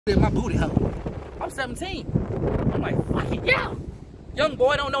in my booty hole. I'm 17. I'm like, fuck it, yeah. Young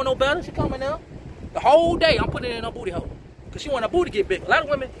boy don't know no better. She coming out. The whole day I'm putting it in her booty hole. Because she want her booty to get big. A lot of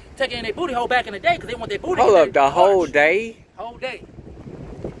women take it in their booty hole back in the day because they want their booty to get big. Hold up, the whole day? Whole day.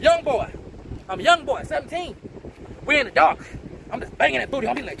 Young boy. I'm a young boy, 17. We in the dark. I'm just banging that booty.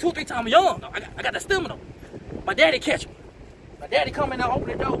 I'm be like 2 or 3 times young. I got the stamina. My daddy catch me. My daddy come in and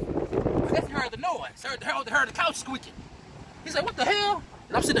open the door. I guess he heard the noise. Heard the couch squeaking. He's like, what the hell?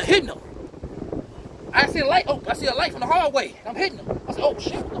 And I'm sitting there hitting him. I see a light. Oh, I see a light from the hallway. I'm hitting him. I said, oh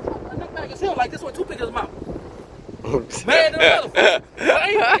shit, what the fuck? I look back and see him like this one, 2 pictures of mouth. Man, another one.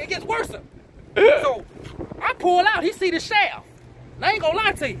 It gets worse. So I pull out. He see the shaft. And I ain't gonna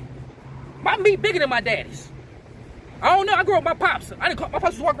lie to you. My meat bigger than my daddy's. I don't know. I grew up with my pops. My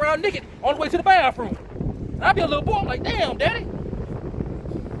pops was walking around naked on the way to the bathroom. And I be a little boy. I'm like, damn, daddy.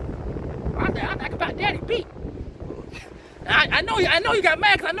 I can buy daddy beat. I know you got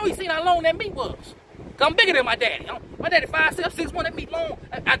mad because I know you seen how long that meat was. Cause I'm bigger than my daddy. My daddy 5'6", 6'1", that meat long.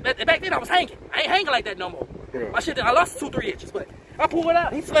 Back then I was hanging. I ain't hanging like that no more. Yeah. My shit, I lost 2 or 3 inches, but I pulled it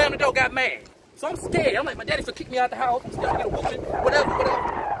out. He slammed the door, got mad. So I'm scared. I'm like, my daddy's gonna kick me out the house. I'm still gonna get a whooping, whatever.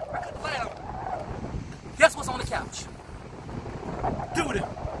 I cut the light out. Guess what's on the couch? Doo-doo.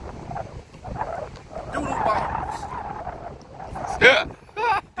 Doo-doo balls.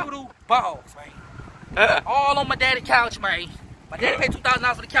 Doo-doo balls, man. All on my daddy couch, man. My daddy paid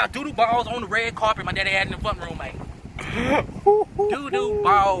 $2,000 for the couch. Doo-doo balls on the red carpet my daddy had in the front room, man. Doo-doo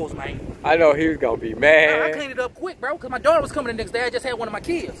balls, man. I know he was gonna be mad. I cleaned it up quick, bro, because my daughter was coming the next day. I just had one of my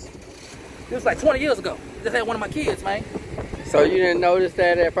kids. It was like 20 years ago. I just had one of my kids, man. So you didn't notice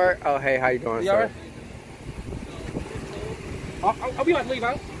that at first? Oh, hey, how you doing, sir? All right? I'll be about to leave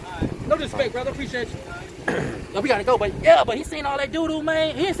out. No disrespect, brother. Appreciate you. No, we gotta go, but yeah, but he seen all that doo-doo,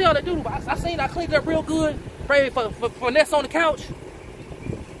 man. He didn't see all that doo-doo, but I cleaned it up real good. Prayed for Ness on the couch.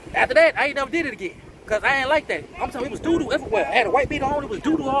 After that, I ain't never did it again. Because I ain't like that. I'm telling you, it was doo-doo everywhere. I had a white beater on, it was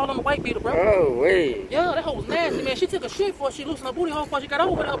doo-doo all on the white beater, bro. Oh, wait. Yeah, that hoe was nasty, man. She took a shit before she loosened her booty hole before she got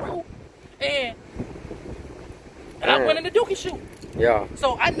over there, bro. And I went in the dookie shoe. Yeah.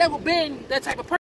 So I never been that type of person.